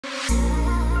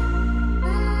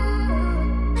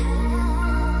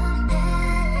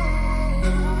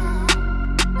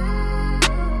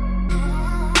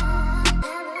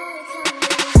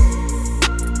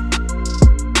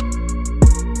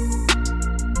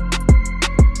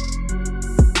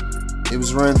It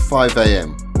was around 5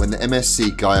 a.m. when the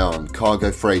MSC Guyane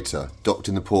cargo freighter docked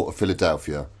in the port of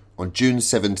Philadelphia on June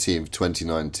 17,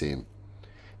 2019.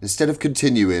 Instead of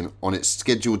continuing on its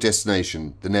scheduled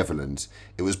destination, the Netherlands,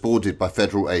 it was boarded by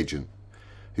federal agents,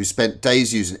 who spent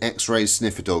days using X-rays,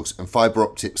 sniffer dogs and fibre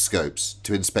optic scopes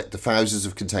to inspect the thousands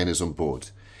of containers on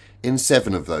board. In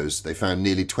 7 of those, they found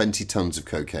nearly 20 tonnes of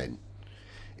cocaine.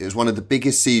 It was one of the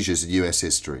biggest seizures in US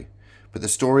history. But the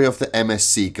story of the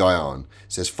MSC Guyane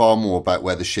says far more about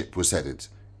where the ship was headed,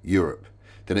 Europe,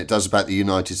 than it does about the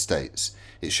United States.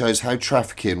 It shows how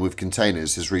trafficking with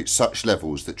containers has reached such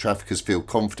levels that traffickers feel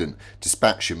confident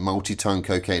dispatching multi-ton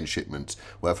cocaine shipments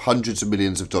worth hundreds of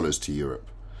millions of dollars to Europe.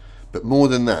 But more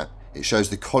than that, it shows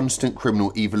the constant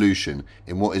criminal evolution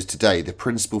in what is today the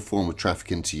principal form of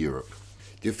trafficking to Europe.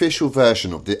 The official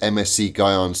version of the MSC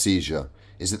Guyane seizure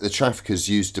is that the traffickers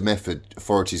used a method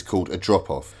authorities called a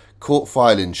drop-off. Court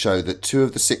filings show that 2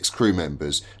 of the 6 crew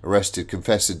members arrested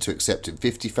confessed to accepting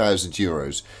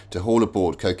 €50,000 to haul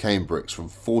aboard cocaine bricks from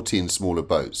 14 smaller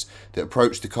boats that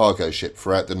approached the cargo ship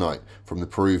throughout the night from the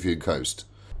Peruvian coast.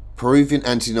 Peruvian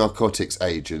anti-narcotics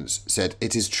agents said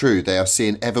it is true they are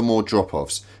seeing ever more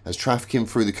drop-offs as trafficking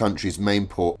through the country's main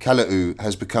port, Callao,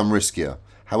 has become riskier.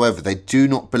 However, they do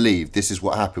not believe this is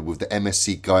what happened with the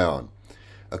MSC Guyane.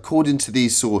 According to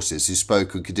these sources who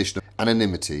spoke on condition of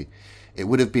anonymity, it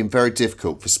would have been very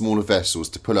difficult for smaller vessels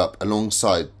to pull up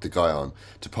alongside the Guyane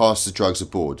to pass the drugs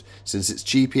aboard, since its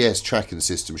GPS tracking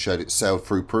system showed it sailed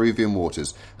through Peruvian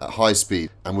waters at high speed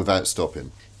and without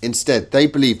stopping. Instead, they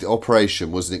believed the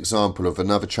operation was an example of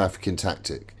another trafficking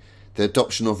tactic, the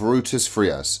adoption of rutas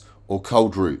frias, or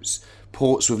cold routes,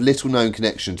 ports with little known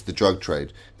connection to the drug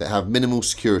trade that have minimal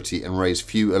security and raise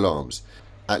few alarms.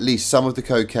 At least some of the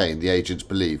cocaine the agents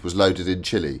believed was loaded in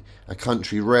Chile, a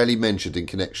country rarely mentioned in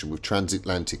connection with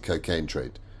transatlantic cocaine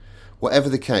trade. Whatever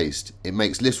the case, it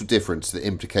makes little difference to the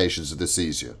implications of the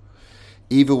seizure.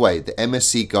 Either way, the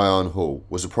MSC Guyane haul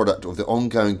was a product of the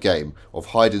ongoing game of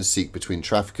hide and seek between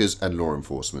traffickers and law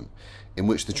enforcement, in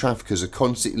which the traffickers are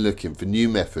constantly looking for new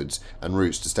methods and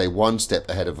routes to stay one step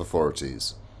ahead of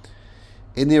authorities.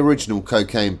 In the original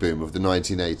cocaine boom of the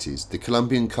 1980s, the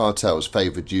Colombian cartels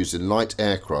favoured using light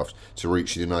aircraft to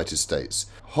reach the United States.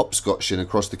 Hopscotching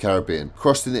across the Caribbean,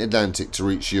 crossing the Atlantic to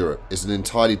reach Europe is an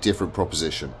entirely different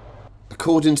proposition.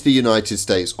 According to the United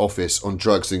States Office on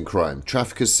Drugs and Crime,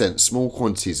 traffickers sent small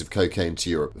quantities of cocaine to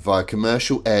Europe via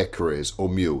commercial air couriers or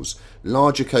mules.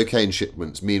 Larger cocaine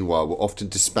shipments, meanwhile, were often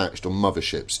dispatched on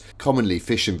motherships, commonly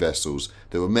fishing vessels,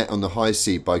 that were met on the high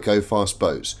sea by go-fast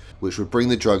boats, which would bring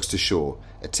the drugs to shore,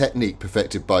 a technique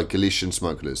perfected by Galician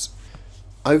smugglers.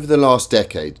 Over the last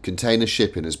decade, container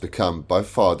shipping has become by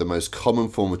far the most common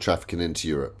form of trafficking into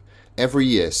Europe. Every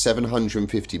year,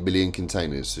 750 million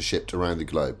containers are shipped around the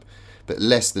globe, but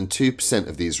less than 2%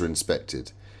 of these are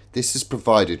inspected. This has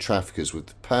provided traffickers with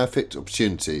the perfect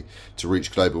opportunity to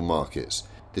reach global markets.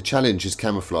 The challenge is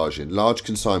camouflaging large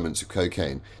consignments of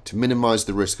cocaine to minimise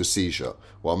the risk of seizure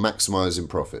while maximising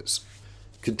profits.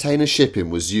 Container shipping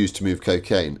was used to move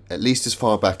cocaine at least as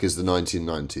far back as the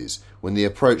 1990s, when the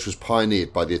approach was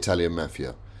pioneered by the Italian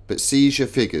mafia. But seizure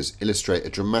figures illustrate a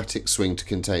dramatic swing to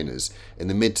containers in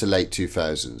the mid to late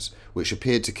 2000s, which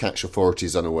appeared to catch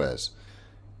authorities unawares.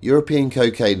 European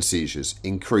cocaine seizures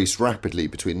increased rapidly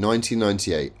between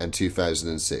 1998 and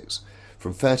 2006,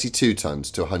 from 32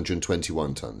 tonnes to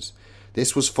 121 tonnes.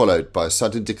 This was followed by a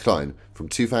sudden decline from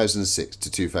 2006 to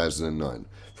 2009,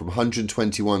 from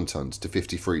 121 tonnes to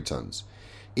 53 tonnes.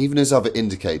 Even as other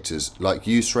indicators like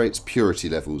use rates, purity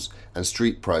levels and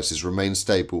street prices remain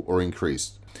stable or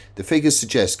increased, the figures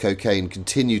suggest cocaine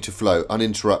continued to flow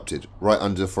uninterrupted right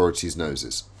under authorities'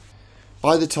 noses.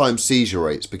 By the time seizure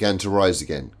rates began to rise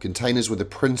again, containers were the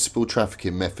principal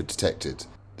trafficking method detected.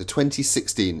 The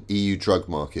 2016 EU Drug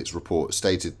Markets report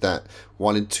stated that,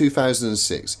 while in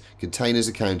 2006 containers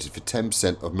accounted for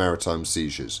 10% of maritime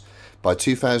seizures, by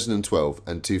 2012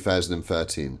 and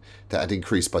 2013 that had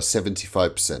increased by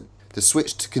 75%. The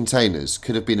switch to containers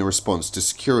could have been a response to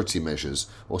security measures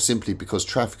or simply because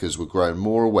traffickers were growing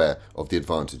more aware of the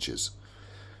advantages.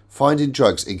 Finding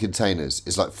drugs in containers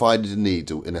is like finding a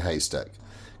needle in a haystack.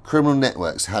 Criminal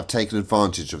networks have taken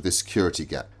advantage of this security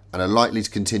gap and are likely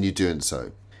to continue doing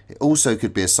so. It also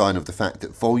could be a sign of the fact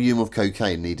that volume of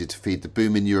cocaine needed to feed the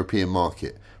booming European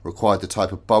market required the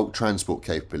type of bulk transport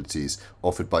capabilities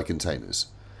offered by containers.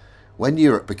 When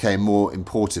Europe became more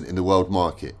important in the world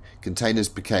market, containers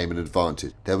became an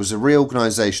advantage. There was a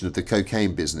reorganisation of the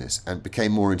cocaine business and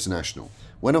became more international.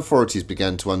 When authorities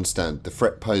began to understand the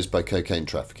threat posed by cocaine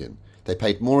trafficking, they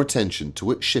paid more attention to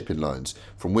which shipping lines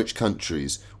from which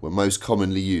countries were most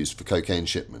commonly used for cocaine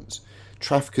shipments.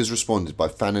 traffickers responded by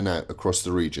fanning out across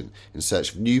the region in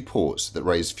search of new ports that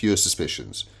raised fewer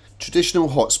suspicions. Traditional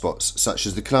hotspots such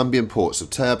as the Colombian ports of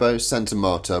Turbo, Santa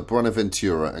Marta,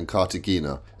 Buenaventura and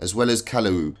Cartagena, as well as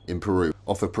Callao in Peru,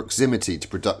 offer proximity to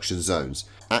production zones,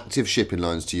 active shipping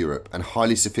lines to Europe and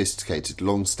highly sophisticated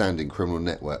long-standing criminal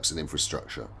networks and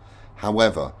infrastructure.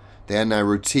 However, they are now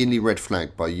routinely red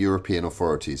flagged by European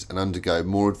authorities and undergo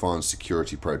more advanced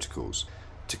security protocols.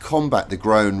 To combat the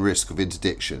growing risk of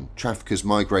interdiction, traffickers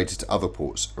migrated to other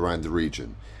ports around the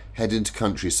region, heading to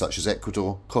countries such as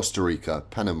Ecuador, Costa Rica,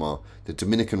 Panama, the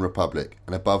Dominican Republic,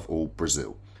 and above all,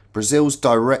 Brazil. Brazil's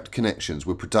direct connections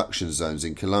with production zones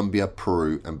in Colombia,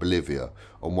 Peru, and Bolivia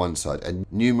on one side, and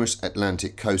numerous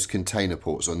Atlantic coast container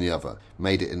ports on the other,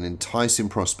 made it an enticing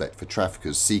prospect for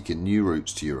traffickers seeking new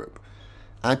routes to Europe.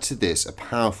 Add to this a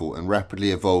powerful and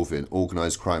rapidly evolving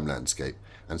organised crime landscape,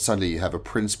 and suddenly you have a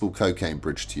principal cocaine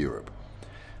bridge to Europe.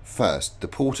 First, the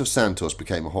port of Santos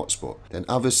became a hotspot, then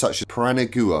others such as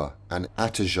Paranaguá and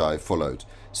Itajaí followed.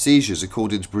 Seizures,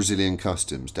 according to Brazilian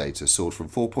customs data, soared from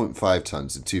 4.5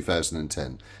 tonnes in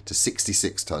 2010 to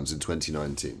 66 tonnes in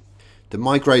 2019. The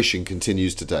migration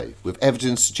continues today, with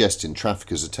evidence suggesting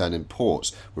traffickers are turning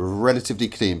ports with a relatively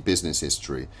clean business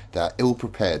history that are ill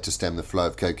prepared to stem the flow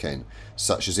of cocaine,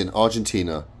 such as in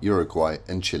Argentina, Uruguay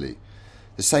and Chile.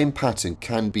 The same pattern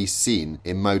can be seen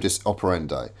in modus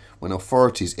operandi when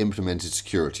authorities implemented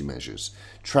security measures.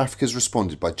 Traffickers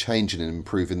responded by changing and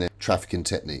improving their trafficking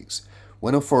techniques.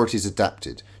 When authorities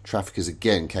adapted, traffickers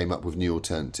again came up with new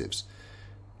alternatives.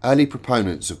 Early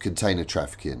proponents of container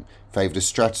trafficking favoured a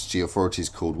strategy authorities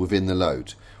called within the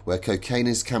load, where cocaine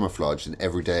is camouflaged in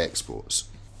everyday exports.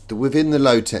 The within the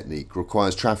load technique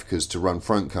requires traffickers to run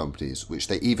front companies, which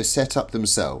they either set up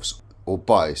themselves or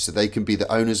buy so they can be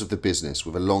the owners of the business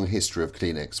with a long history of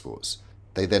clean exports.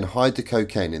 They then hide the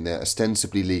cocaine in their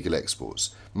ostensibly legal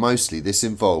exports. Mostly this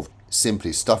involved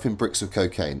simply stuffing bricks of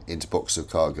cocaine into boxes of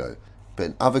cargo. But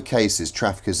in other cases,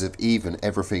 traffickers have even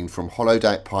everything from hollowed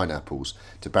out pineapples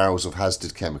to barrels of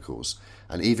hazardous chemicals,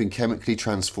 and even chemically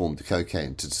transformed the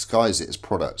cocaine to disguise it as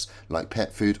products like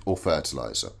pet food or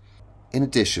fertilizer. In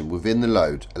addition, within the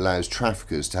load allows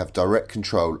traffickers to have direct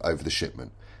control over the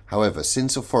shipment. However,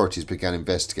 since authorities began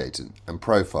investigating and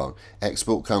profiling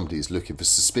export companies looking for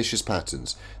suspicious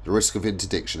patterns, the risk of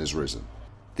interdiction has risen.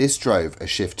 This drove a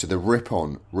shift to the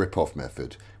rip-on, rip-off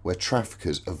method, where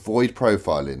traffickers avoid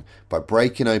profiling by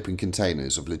breaking open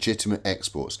containers of legitimate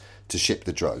exports to ship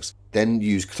the drugs, then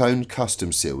use cloned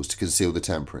custom seals to conceal the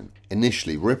tampering.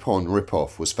 Initially, rip-on,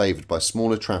 rip-off was favoured by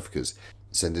smaller traffickers,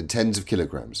 sending tens of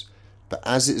kilograms. But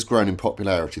as it has grown in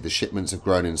popularity, the shipments have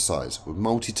grown in size, with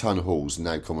multi-ton hauls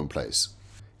now commonplace.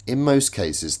 In most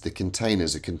cases, the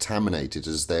containers are contaminated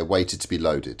as they are waited to be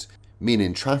loaded,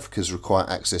 meaning traffickers require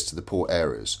access to the port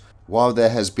areas. While there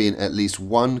has been at least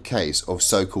one case of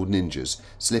so-called ninjas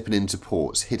slipping into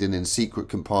ports hidden in secret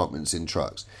compartments in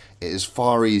trucks, it is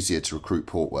far easier to recruit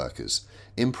port workers.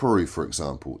 In Peru, for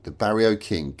example, the Barrio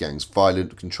King gang's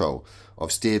violent control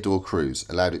of stevedore crews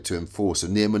allowed it to enforce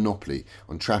a near monopoly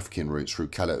on trafficking routes through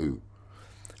Callao.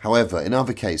 However, in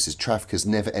other cases, traffickers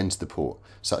never enter the port,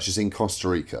 such as in Costa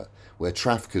Rica, where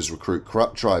traffickers recruit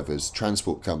corrupt drivers,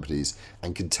 transport companies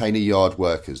and container yard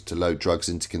workers to load drugs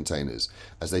into containers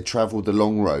as they travel the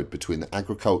long road between the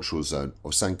agricultural zone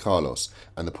of San Carlos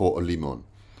and the port of Limon.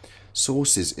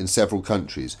 Sources in several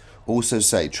countries also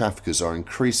say traffickers are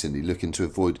increasingly looking to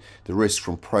avoid the risk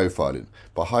from profiling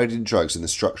by hiding drugs in the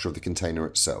structure of the container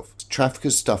itself.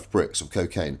 Traffickers stuff bricks of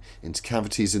cocaine into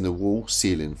cavities in the wall,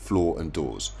 ceiling, floor and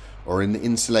doors, or in the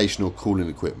insulation or cooling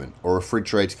equipment or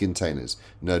refrigerated containers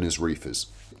known as reefers.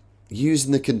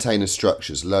 Using the container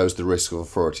structures lowers the risk of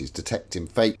authorities detecting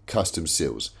fake custom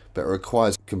seals, but it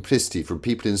requires complicity from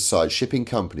people inside shipping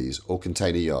companies or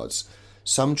container yards.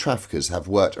 Some traffickers have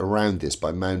worked around this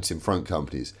by mounting front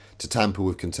companies to tamper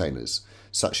with containers,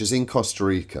 such as in Costa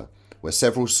Rica, where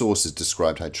several sources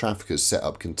described how traffickers set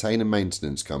up container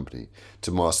maintenance company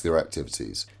to mask their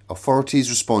activities.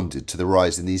 Authorities responded to the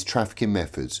rise in these trafficking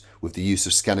methods with the use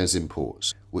of scanners in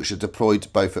ports, which are deployed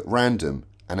both at random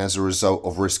and as a result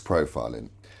of risk profiling.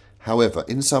 However,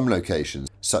 in some locations,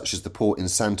 such as the port in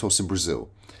Santos in Brazil,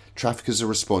 traffickers have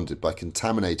responded by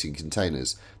contaminating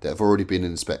containers that have already been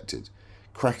inspected,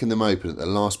 cracking them open at the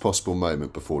last possible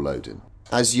moment before loading,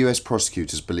 as US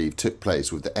prosecutors believe took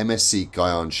place with the MSC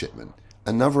Guyane shipment.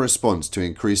 Another response to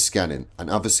increased scanning and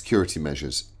other security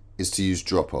measures is to use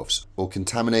drop-offs or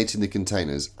contaminating the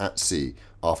containers at sea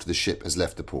after the ship has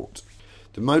left the port.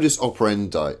 The modus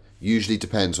operandi usually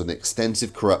depends on the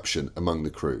extensive corruption among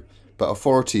the crew, but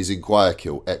authorities in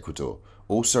Guayaquil, Ecuador,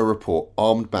 also report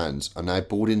armed bands are now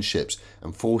boarding ships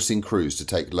and forcing crews to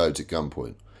take loads at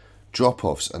gunpoint.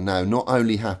 Drop-offs are now not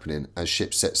only happening as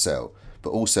ships set sail,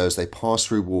 but also as they pass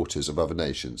through waters of other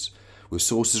nations, with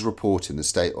sources reporting the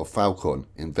state of Falcon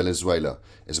in Venezuela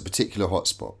as a particular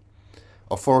hotspot.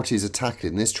 Authorities are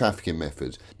tackling this trafficking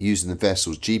method using the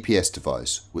vessel's GPS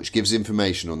device, which gives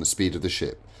information on the speed of the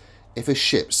ship. If a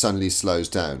ship suddenly slows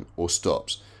down or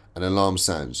stops, an alarm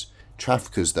sounds.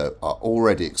 Traffickers, though, are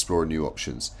already exploring new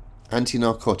options.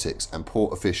 Anti-narcotics and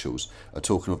port officials are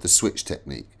talking of the switch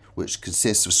technique, which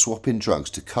consists of swapping drugs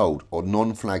to cold or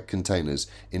non-flagged containers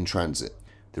in transit.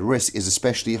 The risk is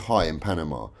especially high in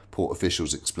Panama, port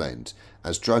officials explained,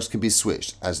 as drugs can be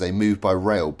switched as they move by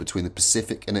rail between the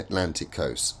Pacific and Atlantic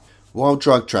coasts. While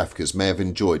drug traffickers may have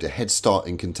enjoyed a head start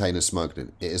in container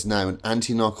smuggling, it is now an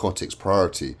anti-narcotics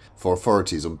priority for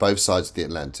authorities on both sides of the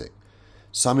Atlantic.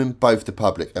 Some in both the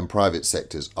public and private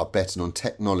sectors are betting on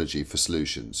technology for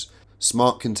solutions.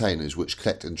 Smart containers which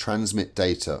collect and transmit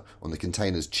data on the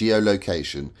container's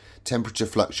geolocation, temperature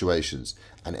fluctuations,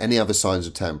 and any other signs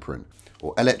of tampering,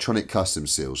 or electronic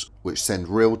customs seals which send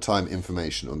real-time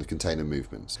information on the container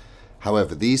movements.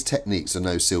 However, these techniques are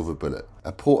no silver bullet.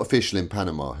 A port official in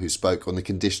Panama who spoke on the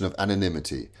condition of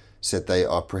anonymity said they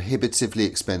are prohibitively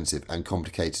expensive and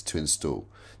complicated to install.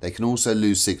 They can also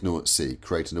lose signal at sea,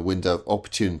 creating a window of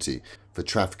opportunity for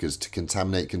traffickers to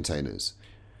contaminate containers.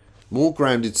 More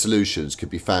grounded solutions could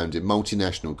be found in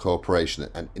multinational cooperation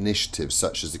and initiatives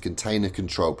such as the Container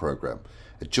Control Programme,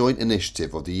 a joint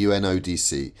initiative of the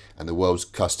UNODC and the World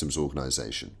Customs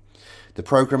Organization. The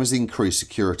programme has increased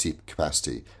security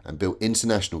capacity and built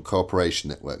international cooperation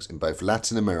networks in both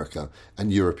Latin America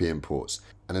and European ports,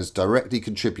 and has directly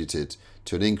contributed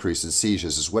to an increase in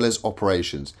seizures as well as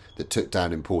operations that took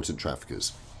down important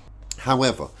traffickers.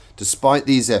 However, despite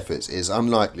these efforts, it is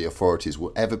unlikely authorities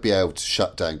will ever be able to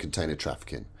shut down container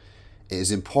trafficking. It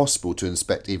is impossible to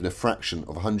inspect even a fraction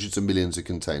of hundreds of millions of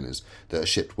containers that are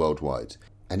shipped worldwide.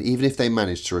 And even if they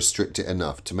manage to restrict it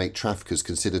enough to make traffickers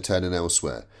consider turning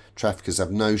elsewhere, traffickers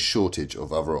have no shortage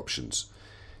of other options.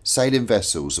 Sailing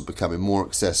vessels are becoming more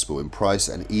accessible in price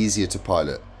and easier to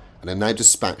pilot, and are now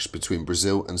dispatched between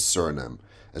Brazil and Suriname,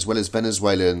 as well as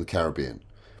Venezuela and the Caribbean.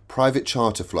 Private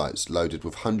charter flights loaded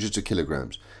with hundreds of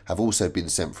kilograms have also been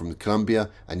sent from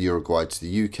Colombia and Uruguay to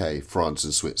the UK, France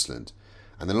and Switzerland.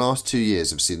 And the last 2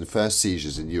 years have seen the first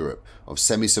seizures in Europe of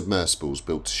semi-submersibles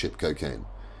built to ship cocaine.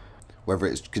 Whether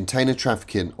it's container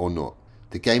trafficking or not,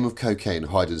 the game of cocaine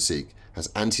hide and seek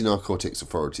has anti-narcotics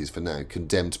authorities for now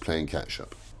condemned to playing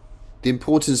catch-up. The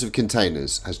importance of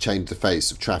containers has changed the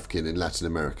face of trafficking in Latin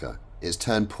America. It has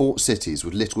turned port cities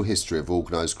with little history of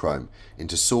organised crime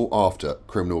into sought-after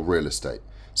criminal real estate,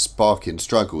 sparking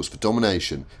struggles for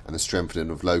domination and the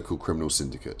strengthening of local criminal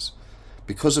syndicates.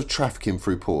 Because of trafficking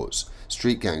through ports,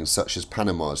 street gangs such as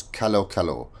Panama's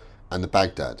Calo and the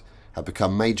Baghdad have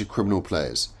become major criminal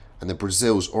players, and the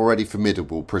Brazil's already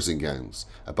formidable prison gangs,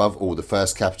 above all the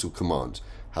First Capital Command,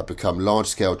 have become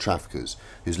large-scale traffickers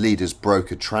whose leaders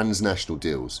broker transnational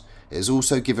deals. It has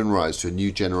also given rise to a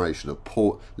new generation of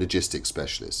port logistics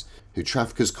specialists, who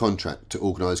traffickers contract to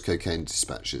organise cocaine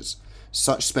dispatches.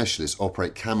 Such specialists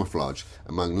operate camouflage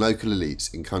among local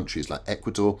elites in countries like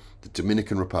Ecuador, the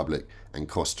Dominican Republic and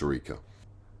Costa Rica.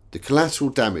 The collateral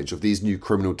damage of these new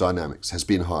criminal dynamics has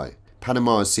been high.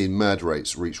 Panama has seen murder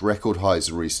rates reach record highs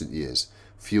in recent years,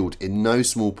 fueled in no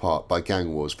small part by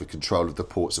gang wars for control of the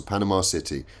ports of Panama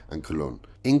City and Colón.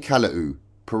 In Callao,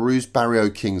 Peru's Barrio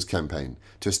Kings campaign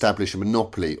to establish a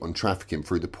monopoly on trafficking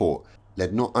through the port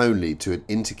led not only to an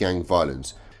inter-gang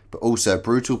violence, but also a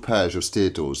brutal purge of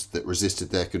stevedores that resisted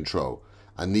their control,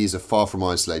 and these are far from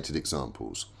isolated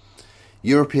examples.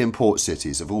 European port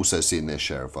cities have also seen their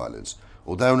share of violence,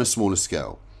 although on a smaller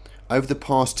scale. Over the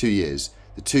past 2 years,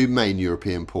 the two main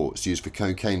European ports used for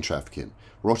cocaine trafficking,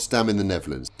 Rotterdam in the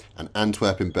Netherlands and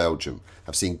Antwerp in Belgium,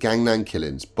 have seen gangland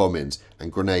killings, bombings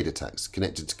and grenade attacks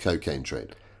connected to cocaine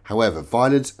trade. However,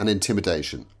 violence and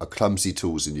intimidation are clumsy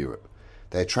tools in Europe.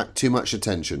 They attract too much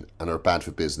attention and are bad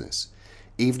for business.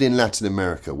 Even in Latin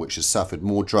America, which has suffered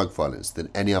more drug violence than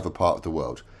any other part of the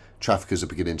world, traffickers are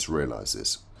beginning to realise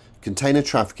this. Container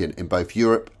trafficking in both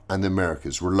Europe and the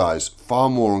Americas relies far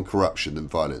more on corruption than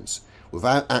violence.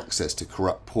 Without access to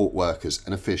corrupt port workers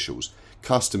and officials,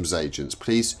 customs agents,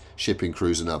 police, shipping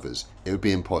crews and others, it would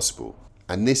be impossible.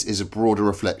 And this is a broader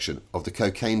reflection of the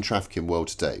cocaine trafficking world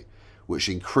today, which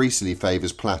increasingly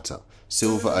favours plata,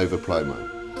 silver over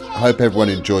plomo. I hope everyone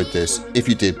enjoyed this. If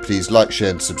you did, please like, share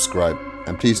and subscribe,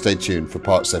 and please stay tuned for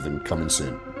part 7 coming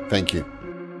soon. Thank you.